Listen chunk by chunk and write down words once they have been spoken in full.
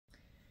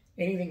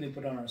Anything we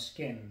put on our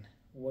skin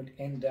would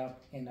end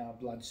up in our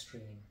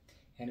bloodstream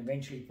and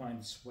eventually find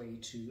its way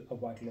to our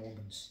vital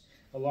organs.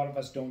 A lot of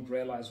us don't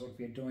realize what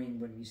we're doing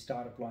when we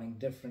start applying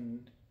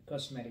different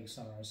cosmetics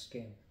on our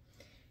skin,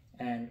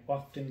 and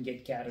often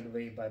get carried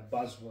away by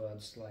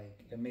buzzwords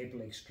like a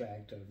maple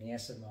extract or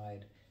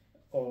niacinamide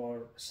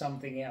or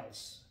something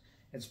else.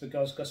 It's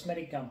because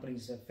cosmetic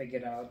companies have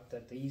figured out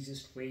that the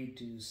easiest way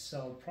to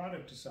sell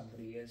product to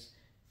somebody is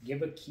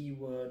give a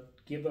keyword,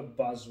 give a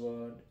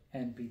buzzword,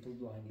 and people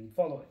blindly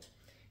follow it.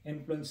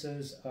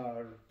 Influencers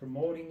are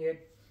promoting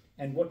it,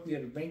 and what we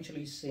are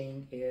eventually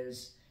seeing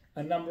is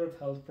a number of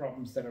health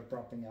problems that are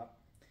propping up.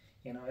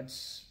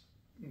 It's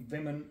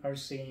women are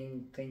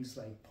seeing things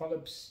like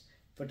polyps,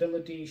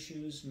 fertility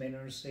issues, men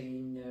are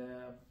seeing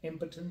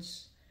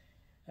impotence,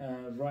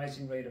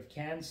 rising rate of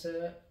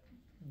cancer.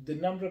 The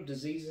number of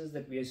diseases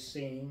that we are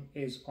seeing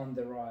is on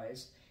the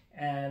rise,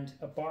 and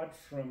apart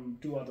from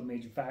two other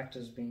major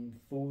factors being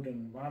food and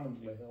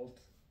environmental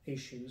health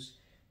issues,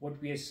 what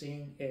we are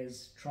seeing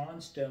is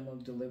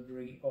transdermal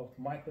delivery of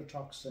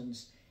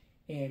microtoxins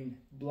in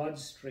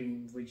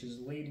bloodstream, which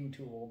is leading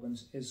to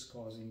organs, is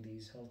causing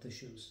these health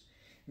issues.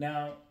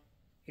 Now,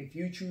 if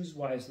you choose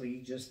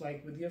wisely, just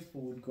like with your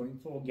food, going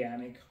for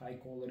organic, high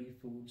quality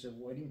foods,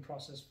 avoiding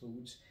processed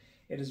foods,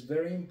 it is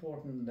very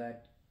important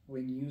that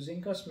when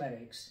using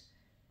cosmetics,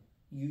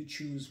 you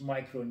choose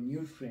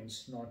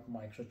micronutrients, not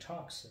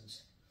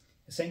microtoxins.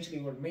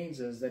 Essentially, what it means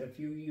is that if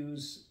you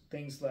use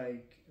things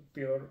like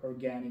pure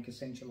organic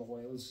essential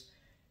oils,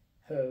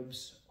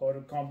 herbs, or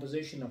a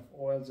composition of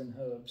oils and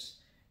herbs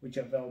which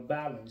are well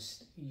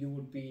balanced, you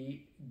would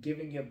be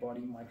giving your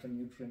body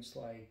micronutrients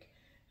like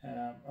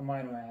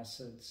amino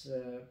acids,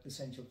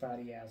 essential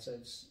fatty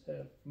acids,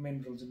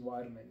 minerals and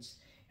vitamins,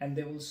 and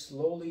they will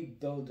slowly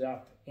build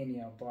up in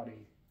your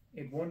body.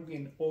 It won't be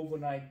an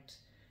overnight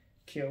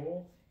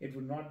cure, it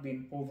would not be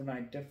an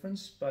overnight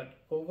difference, but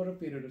over a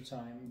period of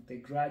time, they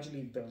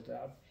gradually build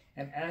up,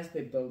 and as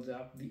they build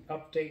up, the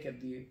uptake at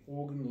the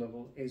organ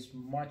level is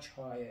much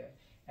higher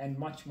and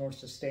much more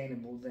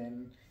sustainable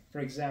than, for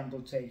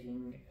example,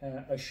 taking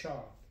a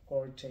shot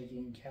or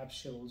taking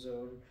capsules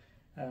or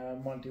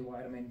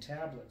multivitamin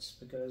tablets,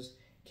 because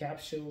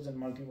capsules and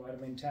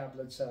multivitamin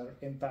tablets are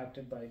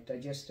impacted by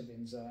digestive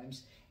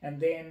enzymes, and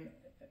then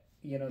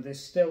they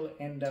still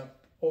end up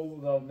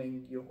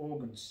overwhelming your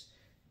organs,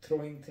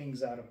 throwing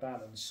things out of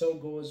balance. So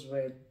goes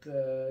with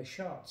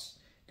shots,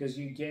 because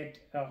you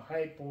get a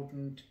high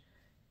potency.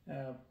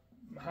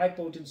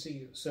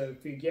 So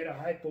if you get a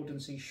high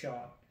potency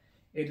shot,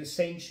 it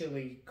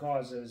essentially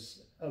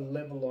causes a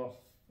level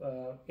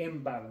of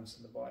imbalance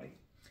in the body.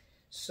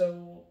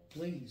 So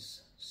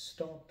please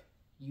stop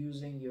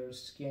using your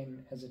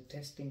skin as a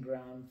testing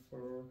ground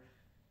for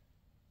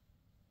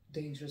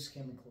dangerous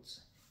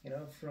chemicals.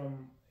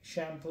 From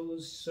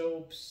shampoos,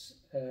 soaps,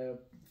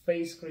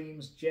 face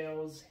creams,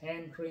 gels,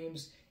 hand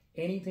creams,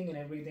 anything and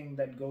everything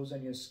that goes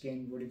on your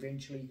skin would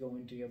eventually go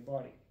into your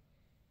body.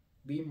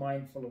 Be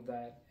mindful of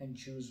that and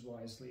choose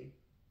wisely.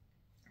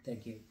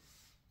 Thank you.